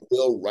Mm. on a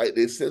real right.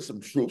 They sent some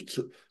troops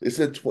they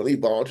sent 20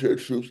 volunteer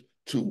troops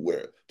to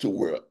where? To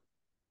where?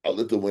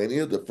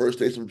 Lithuania, the first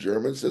state from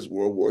Germany since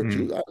World War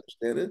II, Mm. I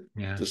understand it,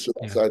 Yeah. to sit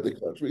Yeah. outside the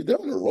country.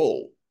 They're on a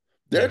roll.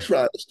 They're Yeah.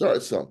 trying to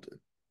start something.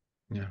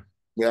 Yeah.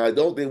 Now, I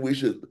don't think we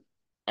should.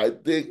 I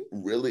think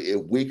really,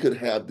 if we could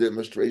have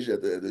demonstration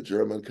at the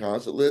German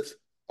consulates,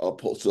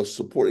 opposed to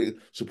supporting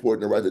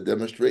the right to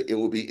demonstrate, it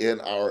would be in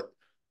our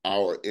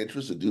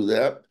interest to do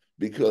that.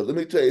 Because let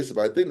me tell you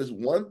something. I think there's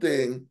one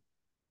thing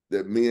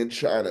that me and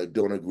China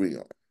don't agree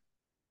on.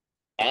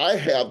 I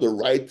have the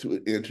right to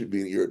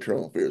intervene in your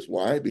internal affairs.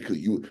 Why? Because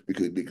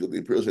the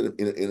imperialists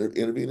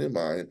intervene in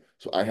mine,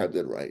 so I have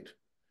that right.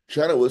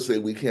 China would say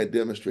we can't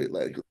demonstrate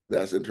like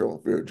that's internal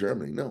affair of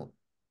Germany. No,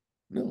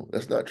 no,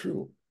 that's not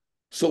true.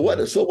 So what?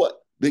 Mm. So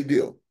what? Big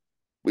deal.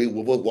 We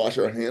will wash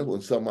our hands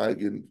when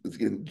somebody is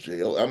getting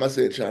jailed. I'm not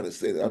saying China's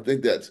saying that. I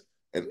think that's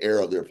an error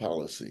of their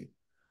policy.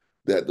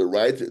 That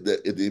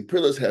the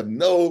imperialists have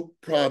no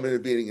problem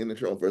intervening in the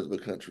internal affairs of a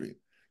country.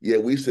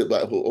 Yet we sit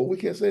by, oh, we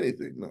can't say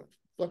anything. No,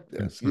 fuck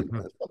that. Excuse me,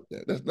 Mhm. fuck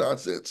that. That's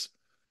nonsense.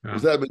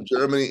 What's Yeah. happening in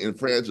Germany and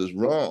France is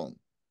wrong.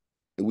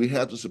 And we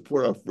have to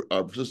support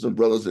our sister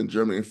brothers in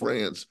Germany and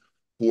France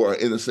who are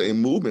in the same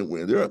movement.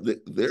 When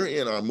they're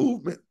in our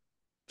movement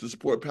to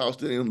support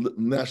Palestinian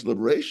national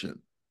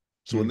liberation.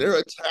 So when Mm. they're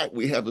attacked,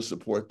 we have to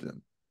support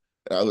them.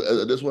 I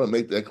just want to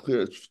make that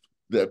clear,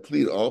 that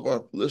plea to all of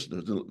our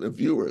listeners and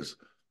viewers.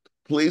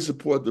 Please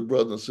support the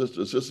brothers and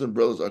sisters and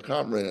brothers, our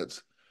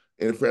comrades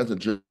in France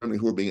and Germany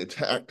who are being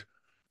attacked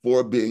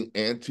for being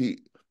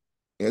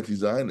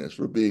anti-Zionist,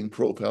 for being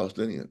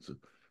pro-Palestinians.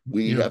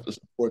 We Yeah. have to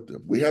support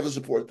them. We have to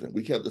support them.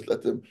 We can't just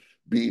let them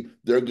be.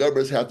 Their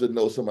governments have to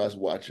know somebody's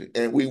watching,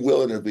 and we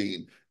will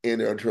intervene in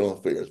their internal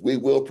affairs. We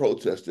will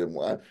protest them.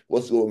 Why?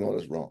 What's going on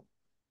is wrong.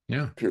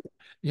 Yeah. Period.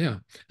 Yeah.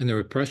 And the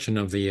repression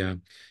of the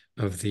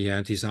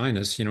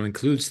anti-Zionists,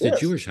 includes the Yes.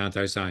 Jewish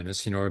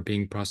anti-Zionists, are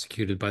being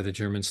prosecuted by the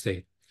German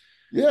state.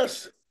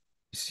 Yes.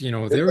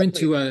 They're Exactly.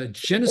 into a Yes.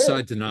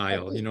 genocide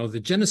denial. Exactly.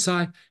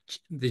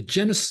 The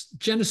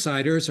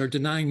genociders are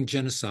denying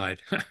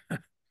genocide.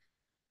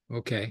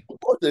 Okay. Of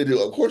course they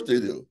do. Of course they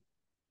do.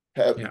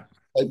 Have Yeah.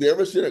 Have you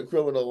ever seen a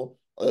criminal,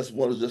 unless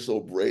one is just so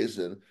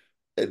brazen,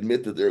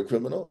 admit that they're a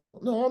criminal?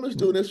 No, I'm just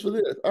doing this for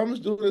this. I'm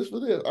just doing this for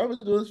this. I'm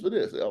just doing this for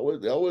this. They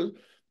always,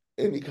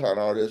 any con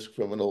artist,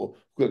 criminal,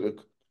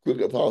 crooked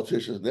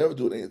politicians, never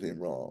doing anything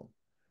wrong.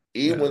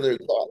 Even Yeah. when they're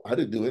caught, I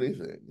didn't do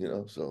anything.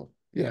 So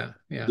yeah,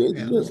 Yeah. Yeah. the Yeah.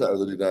 genocide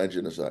is a denying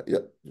genocide.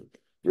 Yep,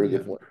 very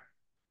good Yeah. point.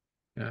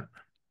 Yeah.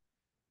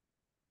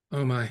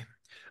 Oh my.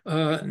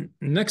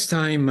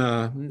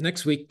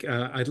 Next week,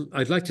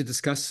 I'd like to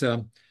discuss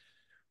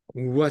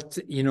what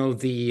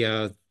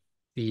the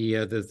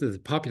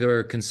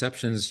popular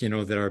conceptions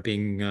that are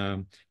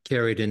being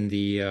carried in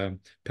the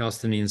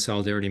Palestinian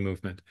solidarity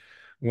movement.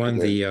 One,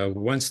 Okay, the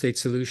one state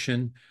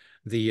solution,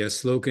 the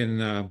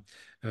slogan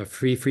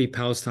 "Free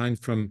Palestine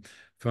from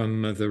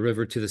the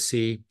river to the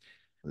sea,"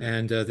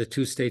 and the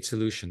two-state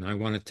solution. I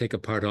want to take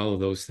apart all of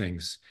those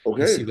things and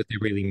see okay, what they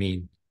really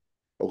mean.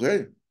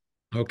 okay.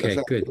 That Okay,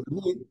 sounds good. good to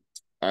me.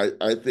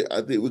 I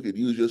think we could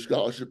use your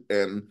scholarship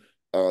and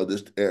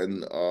this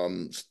and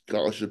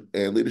scholarship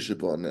and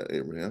leadership on that,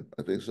 Abraham.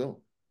 I think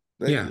so.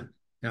 Thank Yeah.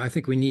 you. I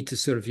think we need to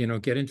sort of,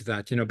 get into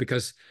that,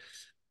 because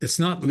it's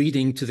not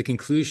leading to the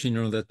conclusion,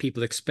 that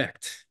people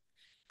expect,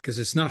 because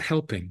it's not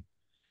helping.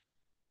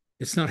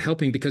 It's not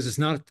helping because it's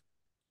not,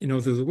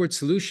 the word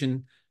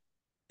solution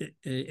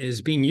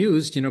is being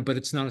used, but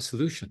it's not a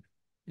solution,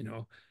 you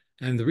know.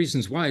 And the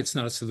reasons why it's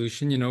not a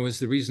solution, is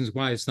the reasons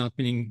why it's not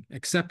being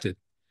accepted.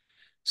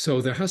 So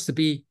there has to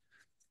be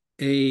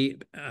a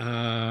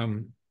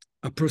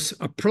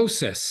a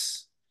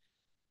process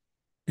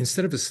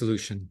instead of a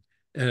solution.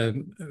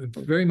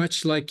 Very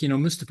much like,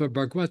 Mustafa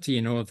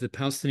Barghouti, of the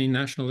Palestinian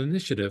National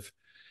Initiative,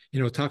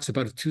 talks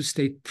about a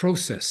two-state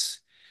process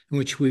in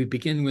which we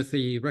begin with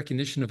the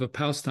recognition of a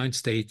Palestine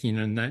state,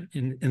 in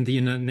the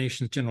United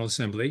Nations General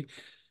Assembly,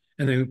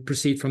 and then we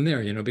proceed from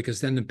there,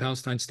 because then the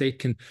Palestine state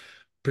can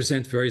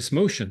present various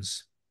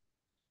motions,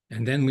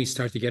 and then we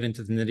start to get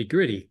into the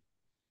nitty-gritty.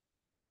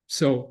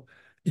 So,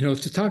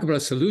 to talk about a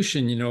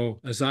solution,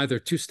 as either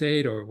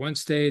two-state or one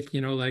state,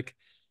 like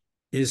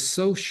is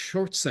so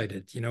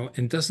short-sighted,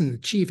 and doesn't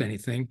achieve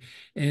anything,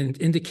 and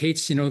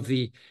indicates,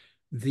 the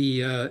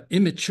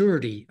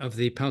immaturity of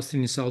the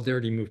Palestinian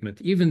solidarity movement,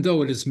 even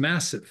though it is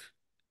massive.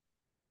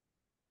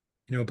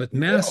 But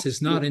mass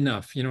is not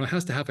enough. It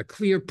has to have a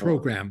clear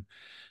program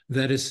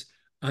that is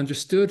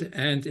understood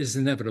and is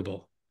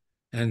inevitable,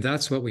 and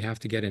that's what we have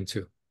to get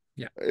into.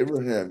 Yeah.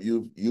 Abraham,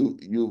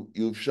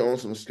 you've shown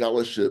some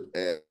scholarship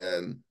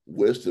and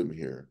wisdom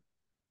here.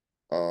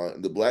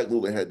 The Black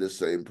movement had this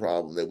same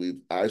problem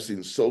that I've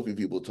seen so few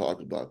people talk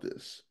about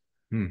this.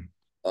 Hmm.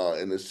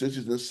 In the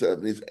 60s and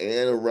 70s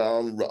and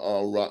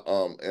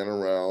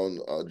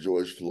around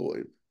George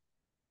Floyd.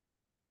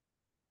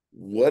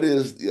 What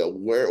is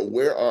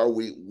where are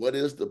we? What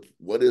is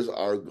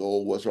our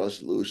goal? What's our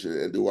solution?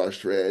 And do our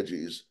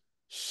strategies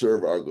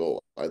serve our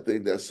goal? I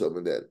think that's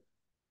something that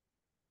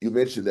you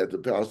mentioned, that the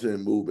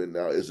Palestinian movement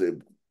now is a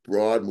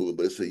broad movement,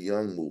 but it's a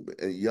young movement.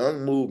 And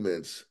young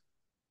movements,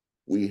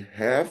 we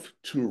have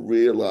to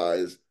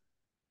realize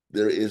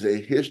there is a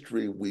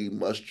history we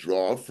must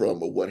draw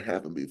from of what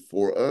happened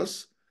before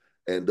us,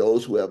 and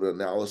those who have an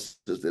analysis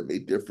that may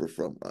differ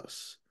from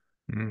us,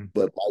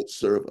 but might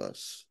serve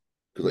us.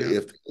 Because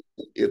Yeah.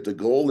 if the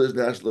goal is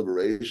national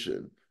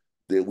liberation,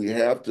 then we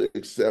have to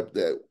accept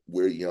that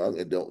we're young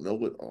and don't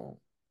know it all.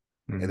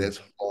 And Mm-hmm. it's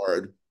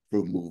hard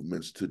for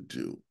movements to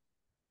do.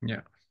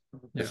 Yeah.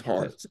 It's Yeah.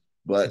 hard,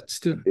 but It's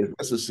still. it's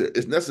necessary.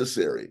 It's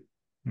necessary.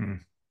 Mm.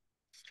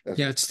 That's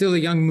Yeah, it's still a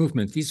young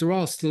movement. These are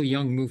all still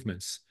young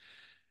movements.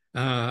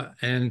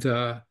 And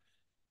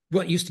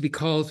what used to be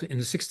called in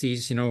the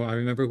 60s, I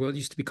remember what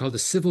used to be called the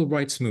civil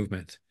rights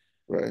movement.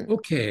 right.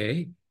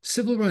 Okay,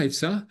 civil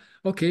rights, huh?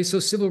 Okay, so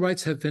civil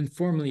rights have been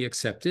formally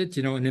accepted,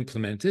 and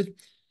implemented.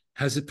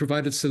 Has it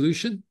provided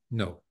solution?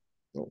 No.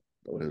 No,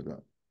 no, it is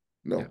not.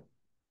 Yeah. No.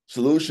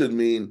 Solution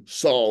means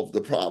solve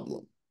the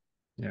problem.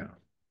 Yeah.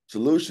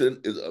 Solution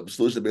is a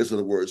solution based on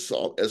the word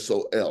solve,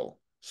 SOL, Yeah.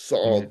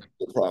 solve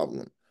the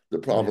problem. The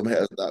Yeah. problem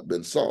has not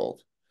been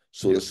solved.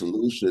 So the Yeah.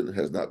 solution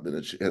has not been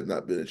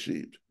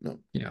achieved. No.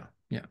 Yeah.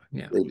 Yeah.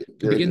 Yeah. Very good.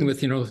 To Very begin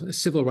good. with,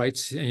 civil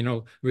rights,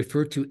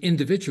 refer to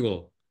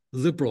individual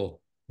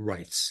liberal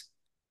rights.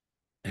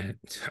 And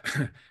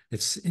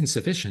it's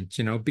insufficient,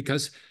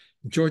 because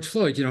George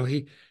Floyd,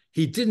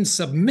 he didn't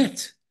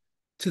submit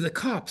to the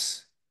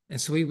cops, and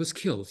so he was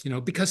killed,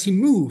 because he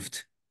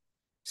moved,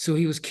 so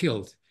he was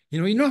killed.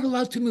 You're not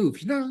allowed to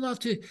move, you're not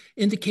allowed to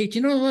indicate,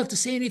 you're not allowed to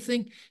say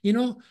anything,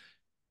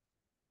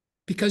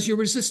 because you're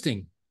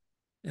resisting.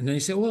 And then he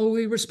said, well,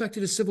 we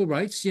respected his civil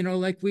rights,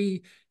 like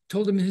we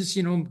told him his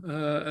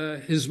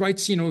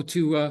rights,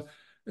 to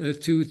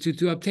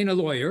obtain a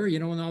lawyer,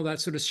 and all that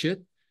sort of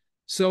shit.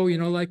 So,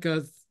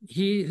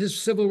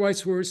 his civil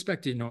rights were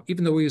respected,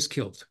 even though he was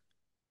killed.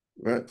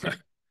 Right.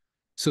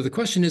 So the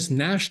question is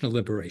national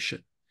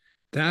liberation.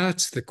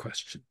 That's the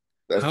question.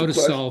 That's How the to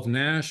question. solve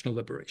national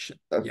liberation.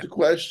 That's Yeah. the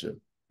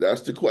question.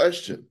 That's the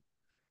question.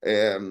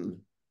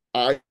 And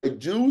I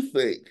do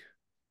think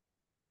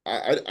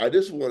I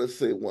just want to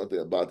say one thing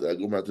about that. I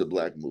go back to the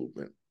Black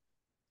movement.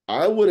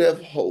 I would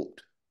have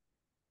hoped,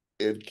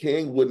 if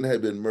King wouldn't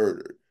have been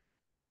murdered,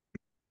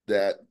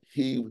 that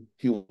he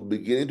was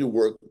beginning to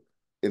work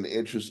in the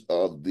interest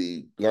of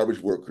the garbage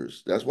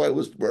workers. That's why he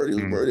was murdered. He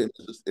was Mm, murdered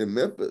in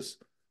Memphis,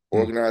 mm,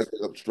 organizing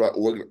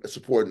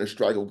supporting the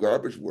strike of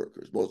garbage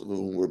workers, most of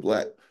whom were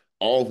Black,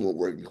 all of whom were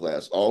working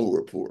class, all who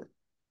were poor.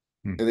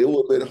 mm. And it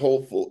would have been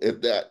hopeful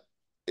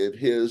if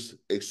his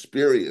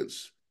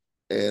experience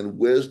and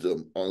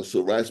wisdom on the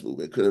civil rights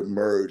movement could have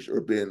merged or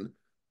been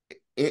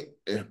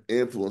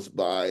influenced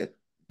by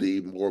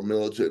the more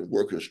militant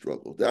worker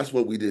struggle. That's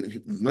what we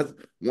did.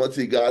 Once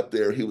he got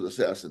there, he was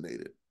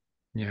assassinated.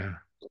 Yeah.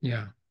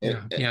 Yeah. And,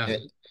 Yeah. and, Yeah.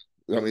 and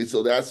I mean,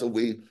 so that's what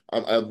we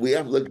have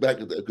to look back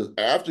at that, because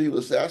after he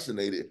was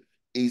assassinated,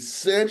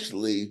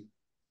 essentially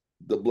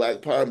the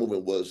Black Power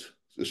movement was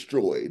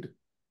destroyed,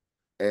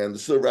 and the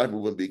civil rights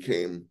movement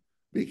became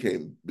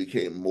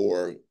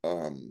more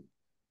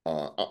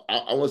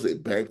I want to say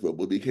bankrupt,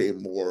 but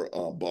became more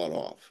bought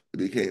off. It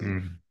became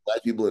Mm,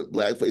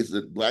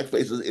 black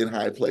faces in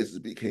high places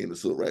became the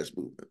civil rights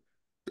movement.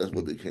 That's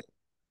what mm. became.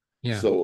 Yeah. So